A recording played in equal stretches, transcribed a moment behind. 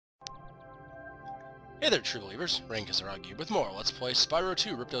Hey there, true believers. Rankus Aragi with more. Let's play Spyro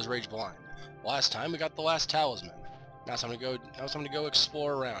 2, Ripto's Rage Blind. Last time we got the last talisman. Now it's time to go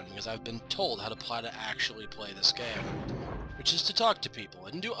explore around, because I've been told how to actually play this game, which is to talk to people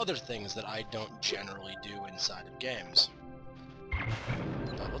and do other things that I don't generally do inside of games.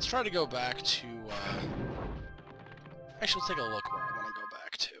 But let's try to go back to, actually, let's take a look where I want to go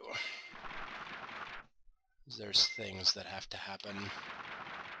back to. There's things that have to happen.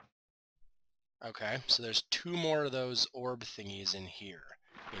 Okay, so there's 2 more of those orb thingies in here,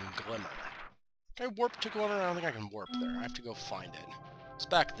 in Glimmer. Can I warp to Glimmer? I don't think I can warp there. I have to go find it. It's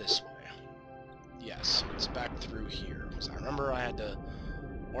back this way. Yes, it's back through here. Because I remember I had to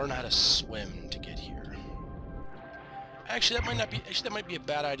learn how to swim to get here. Actually, that might be a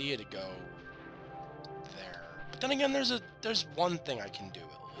bad idea to go there. But then again, there's one thing I can do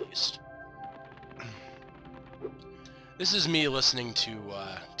at least. This is me listening to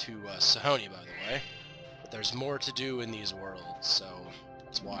Sahoni, by the way. But there's more to do in these worlds, so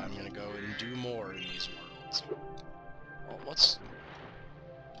that's why I'm gonna go and do more in these worlds. Well, what's...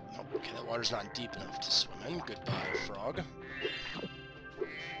 Oh, okay, that water's not deep enough to swim in. Goodbye, frog. Oh,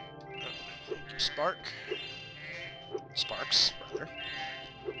 thank you, Spark. Sparks, rather.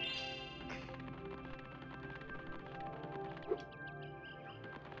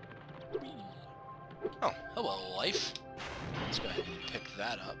 Whee. Oh, hello, life. Let's go ahead and pick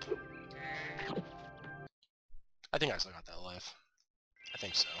that up. I think I still got that life. I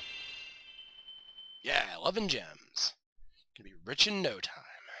think so. Yeah, 11 gems. Gonna be rich in no time.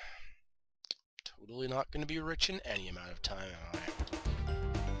 Totally not gonna be rich in any amount of time, am I?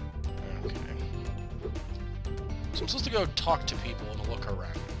 Okay. So I'm supposed to go talk to people and look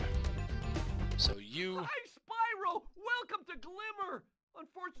around. So you... Hi, Spyro! Welcome to Glimmer!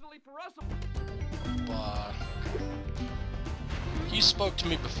 Unfortunately for us... Okay. He spoke to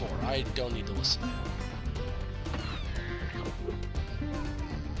me before. I don't need to listen to him.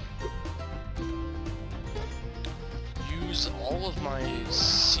 Use all of my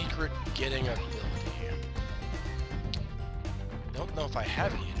secret getting ability. Don't know if I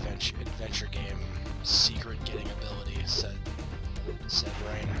have any adventure game secret getting ability, said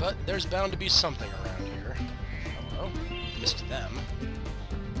Rain, but there's bound to be something around here. Hello? Missed them.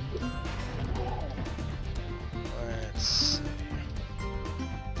 Let's see.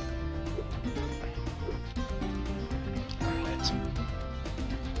 Alright.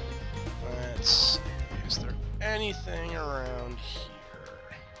 Let's see. Is there anything around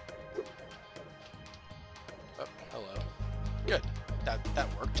here? Oh, hello. Good. That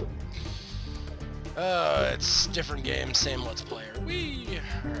worked. It's different game, same Let's Player. Whee!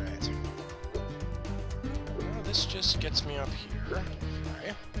 Alright. Well, this just gets me up here.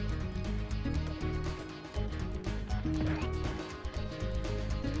 Okay.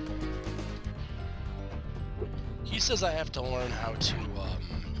 He says I have to learn how to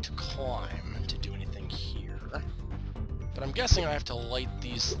climb to do anything here. But I'm guessing I have to light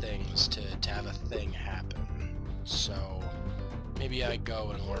these things to have a thing happen. So maybe I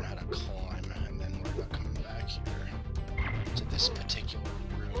go and learn how to climb, and then worry about coming back here to this particular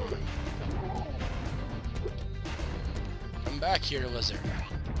room. Come back here, lizard.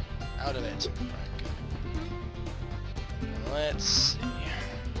 Out of it. Alright, good. Let's see.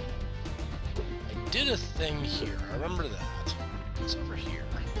 I did a thing here. I remember that. It's over here.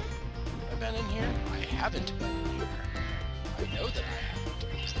 Have I been in here? I haven't been in here. I know that I haven't,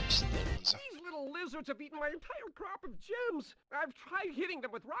 because there's things. These little lizards have eaten my entire crop of gems. I've tried hitting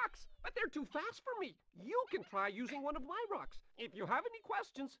them with rocks, but they're too fast for me. You can try using one of my rocks. If you have any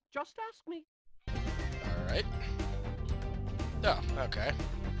questions, just ask me. Alright. Oh, okay.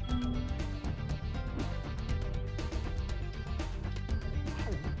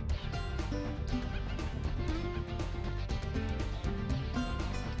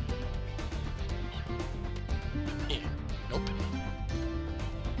 Nope.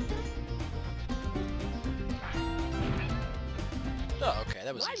 Oh, okay,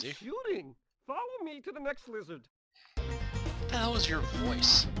 that was Nice easy. shooting. Follow me to the next lizard. What the hell was your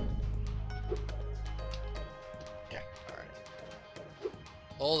voice? Yeah, alright.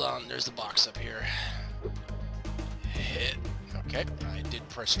 Hold on, there's the box up here. Hit. Okay, I did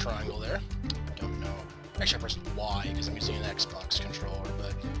press triangle there. Don't know. Actually, I pressed Y because I'm using an Xbox controller,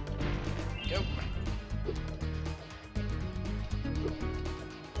 but... Go.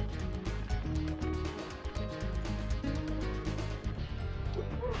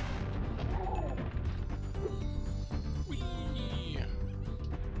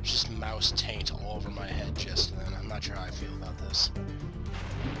 Just mouse taint all over my head just then. I'm not sure how I feel about this.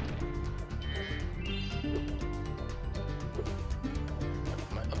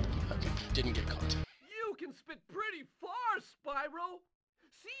 Okay, didn't get caught.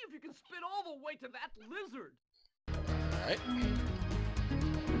 See if you can spit all the way to that lizard. Alright.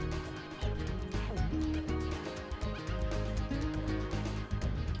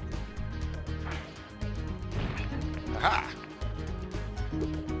 Aha!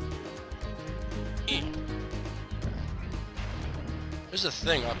 E. There's a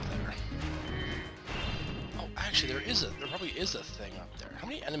thing up there. Oh, actually, there probably is a thing up there. How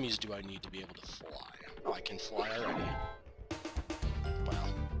many enemies do I need to be able to fly? Oh, I can fly already.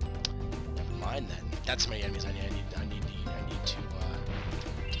 Well, never mind then. That's how many enemies I need to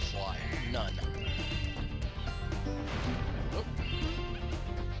fly. None. Oh.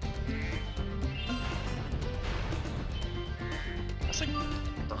 Let's like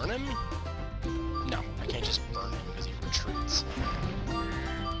burn him? No, I can't just burn him because he retreats.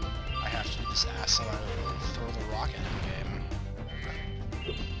 I have to do this ass and I will throw the rocket in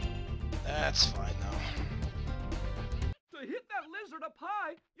game. That's fine though. To hit that lizard up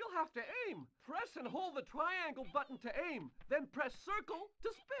high, you'll have to aim. Press and hold the triangle button to aim, then press circle to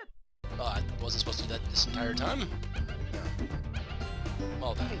spit. Oh, I wasn't supposed to do that this entire time? No.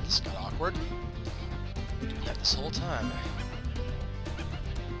 Well then, this got awkward. Doing that this whole time.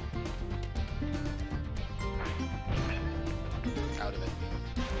 Out of it.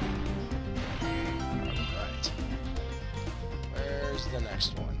 Alright. Where's the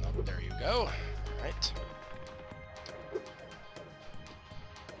next one? Oh, there you go. Alright.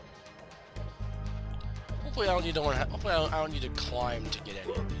 Hopefully I don't need to climb to get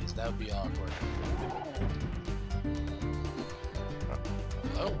any of these. That would be awkward. Oh,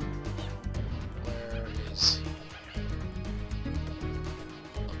 hello? Where is he?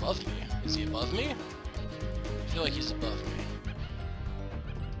 Above me? Is he above me? I feel like he's above me.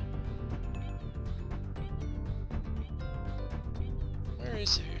 Where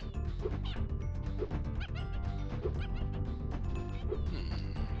is he?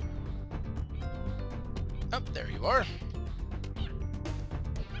 Oh, there you are.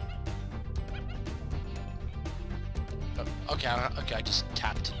 Oh, okay, I just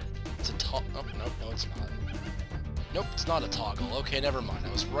tapped. It's a toggle. Oh, nope, no, it's not. Nope, it's not a toggle. Okay, never mind.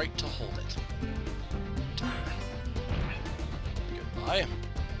 I was right to hold it. Goodbye.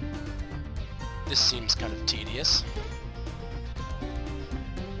 This seems kind of tedious.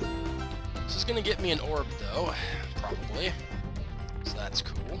 This is gonna get me an orb, though. Probably. So that's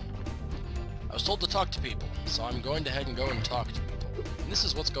cool. I was told to talk to people, so I'm going to head and go and talk to people. And this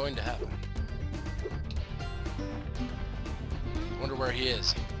is what's going to happen. I wonder where he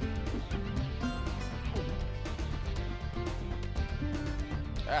is.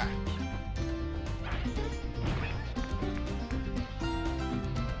 Ah.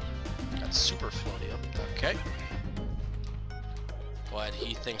 Got super floaty up. Okay. But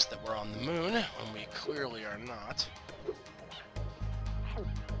he thinks that we're on the moon, when we clearly are not.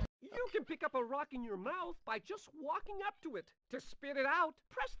 You can pick up a rock in your mouth by just walking up to it. To spit it out,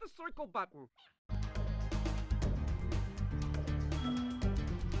 press the circle button.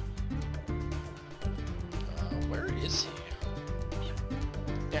 Where is he?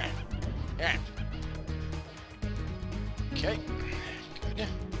 Yeah. Yeah. Okay. Good.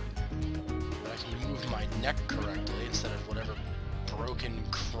 But I can move my neck correctly instead of whatever broken,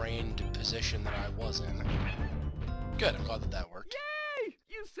 craned position that I was in. Good, I'm glad that that worked. Yay!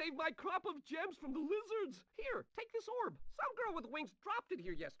 You saved my crop of gems from the lizards. Here, take this orb. Some girl with wings dropped it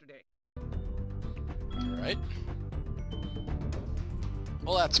here yesterday. Alright.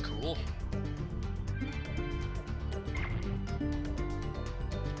 Well, that's cool.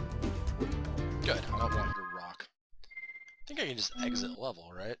 Good, I don't want your rock. I think I can just exit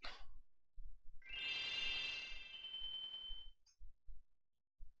level, right?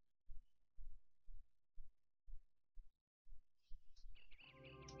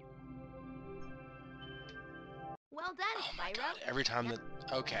 Well done, Oh my Spyro. god, every time that...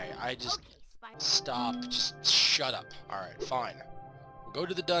 Okay, I just... Okay, Spyro. Stop, just shut up. Alright, fine. We'll go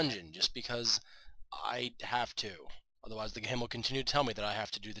to the dungeon, just because I have to. Otherwise the game will continue to tell me that I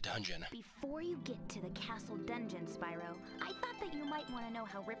have to do the dungeon. Before you get to the castle dungeon, Spyro, I thought that you might want to know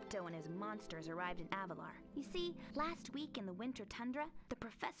how Ripto and his monsters arrived in Avalar. You see, last week in the winter tundra, the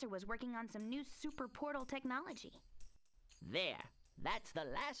professor was working on some new super portal technology. There. That's the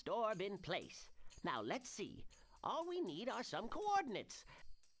last orb in place. Now let's see. All we need are some coordinates.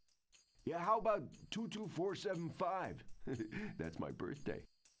 Yeah, how about 22475? That's my birthday.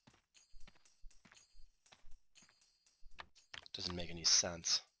 Doesn't make any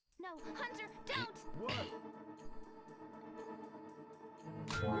sense. No, Hunter, don't! What?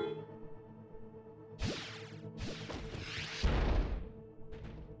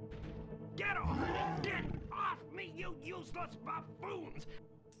 Get off me! Get off me, you useless buffoons!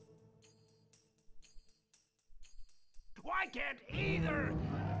 Why can't either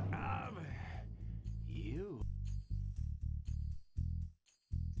of you?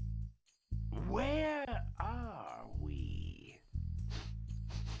 Where are we?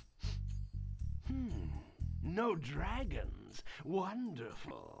 No dragons.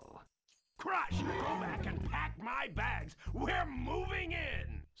 Wonderful. Crush, go back and pack my bags. We're moving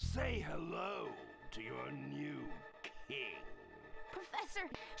in. Say hello to your new king. Professor,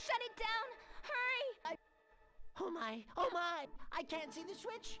 shut it down! Hurry! Oh my, oh my! I can't see the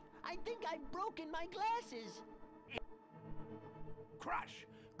switch! I think I've broken my glasses! Crush,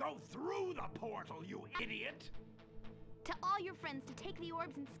 go through the portal, you idiot! To all your friends to take the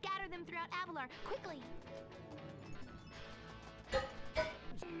orbs and scatter them throughout Avalar, quickly!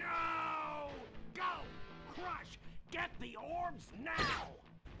 No! Go! Crush, get the orbs now!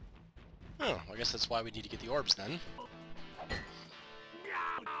 Oh, I guess that's why we need to get the orbs then.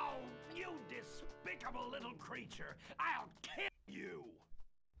 No! You despicable little creature! I'll kill you!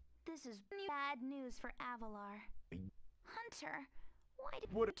 This is bad news for Avalar. Hunter, why did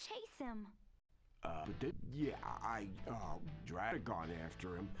you What- chase him? Yeah, I Dragon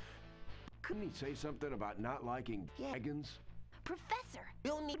after him. Couldn't he say something about not liking dragons? Professor,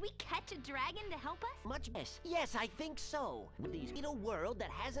 You'll need did we catch a dragon to help us? much less. Yes, I think so. These need a world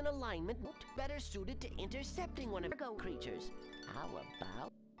that has an alignment better suited to intercepting one of Go. creatures. How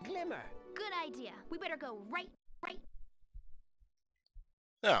about Glimmer? Good idea. We better go right.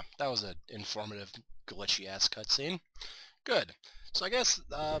 Yeah, that was an informative, glitchy-ass cutscene. Good. So I guess,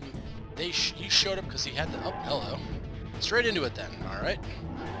 he showed up because he had the... Oh, hello. Straight into it then, alright.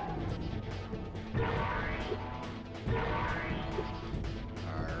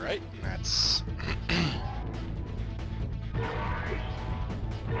 Alright, that's...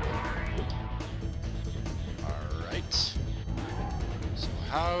 Alright. So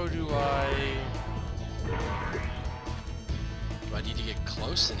how do I... Do I need to get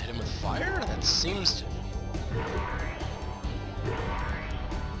close and hit him with fire? That seems to...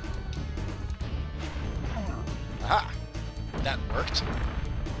 Aha! That worked.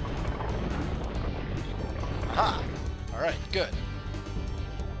 Aha! Alright, good.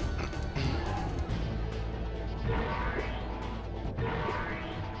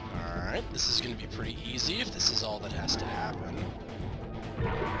 Alright, this is going to be pretty easy if this is all that has to happen.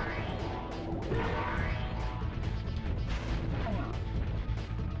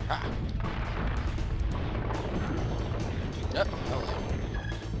 Ah. Yep, hello.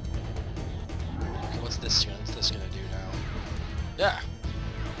 Okay, what's this gonna do now? Yeah.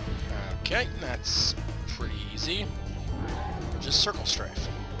 Okay, that's pretty easy. Just circle strafe.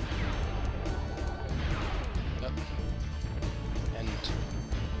 Yep. And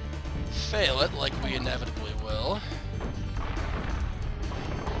fail it like we inevitably will.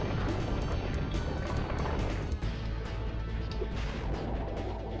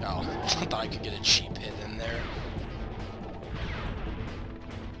 Oh, I thought I could get a cheap hit in there.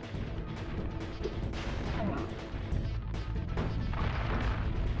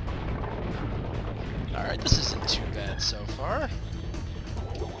 Alright, this isn't too bad so far.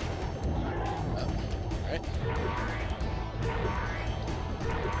 Oh, alright.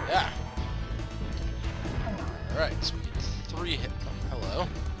 Yeah. Alright, so we get 3 hit. Oh, hello.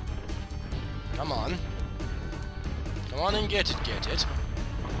 Come on. Come on and get it.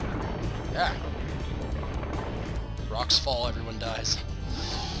 Yeah. Rocks fall, everyone dies.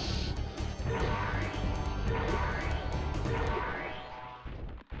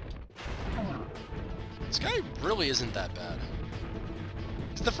 This guy really isn't that bad.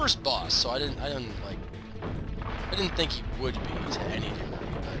 It's the first boss, so I didn't think he would be to any degree,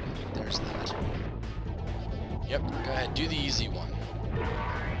 but there's that. Yep, go ahead, do the easy one.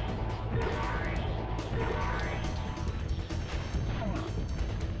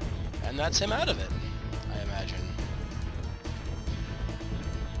 And that's him out of it, I imagine.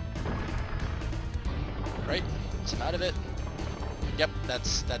 Right? That's him out of it. Yep,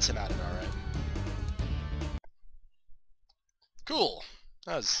 that's him out of it, alright. Cool.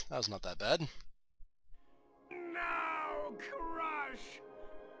 That was not that bad. No, Crush!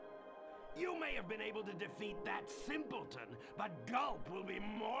 You may have been able to defeat that simpleton, but Gulp will be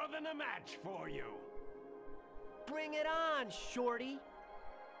more than a match for you. Bring it on, Shorty!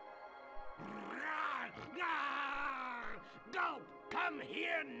 Gulp, come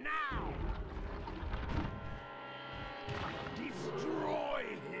here now! Destroy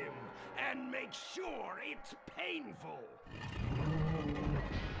him, and make sure it's painful!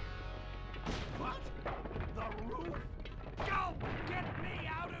 What? The roof? Gulp, get me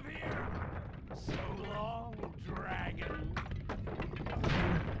out of here! So long, dragon.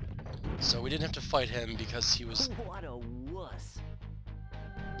 So we didn't have to fight him because he was... What a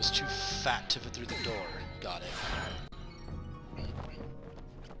Was too fat to fit through the door. Got it.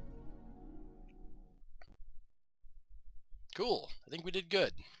 Cool. I think we did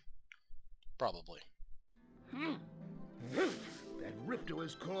good. Probably. That Ripto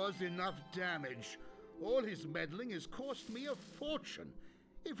has caused enough damage. All his meddling has cost me a fortune.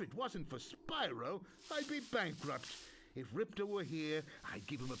 If it wasn't for Spyro, I'd be bankrupt. If Ripto were here, I'd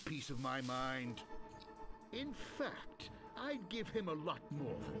give him a piece of my mind. In fact, I'd give him a lot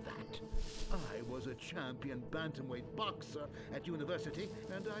more than that. I was a champion bantamweight boxer at university,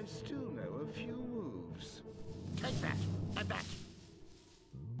 and I still know a few moves. Take that, and that.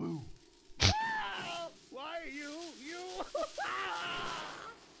 Boo. Why you?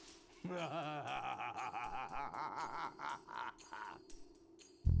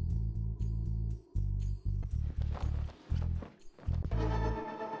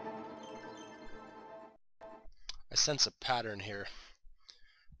 I sense a pattern here.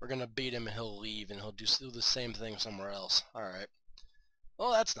 We're gonna beat him and he'll leave and he'll do the same thing somewhere else. Alright.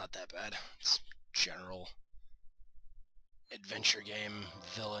 Well, that's not that bad. It's general adventure game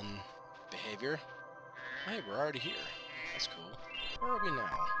villain behavior. Hey, we're already here. That's cool. Where are we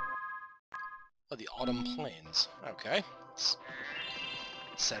now? Oh, the Autumn Plains. Okay. It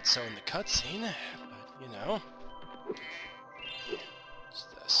said so in the cutscene, but, you know. What's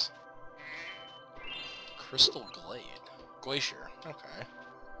this? Crystal Glade. Glacier. Okay.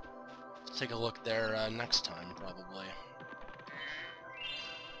 Let's take a look there next time, probably.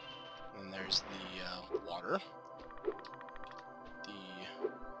 And there's the water. The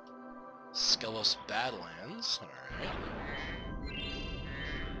Skelos Badlands. Alright.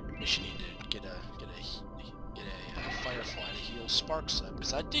 We should need to get a Firefly to heal Sparks up,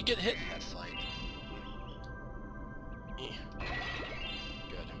 because I did get hit in that fight.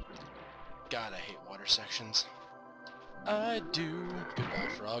 Good. God, I hate water sections. I do. Goodbye,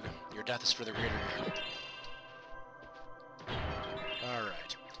 frog. Your death is for the greater good.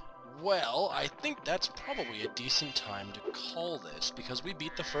 Alright. Well, I think that's probably a decent time to call this, because we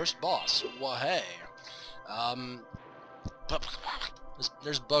beat the first boss. Well, hey.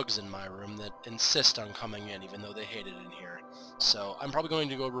 There's bugs in my room that insist on coming in, even though they hate it in here. So I'm probably going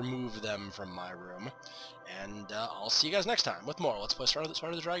to go remove them from my room. And I'll see you guys next time with more Let's Play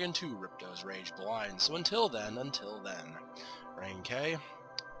Spyro the Dragon 2, Ripto's Rage Blind. So until then, Rain K.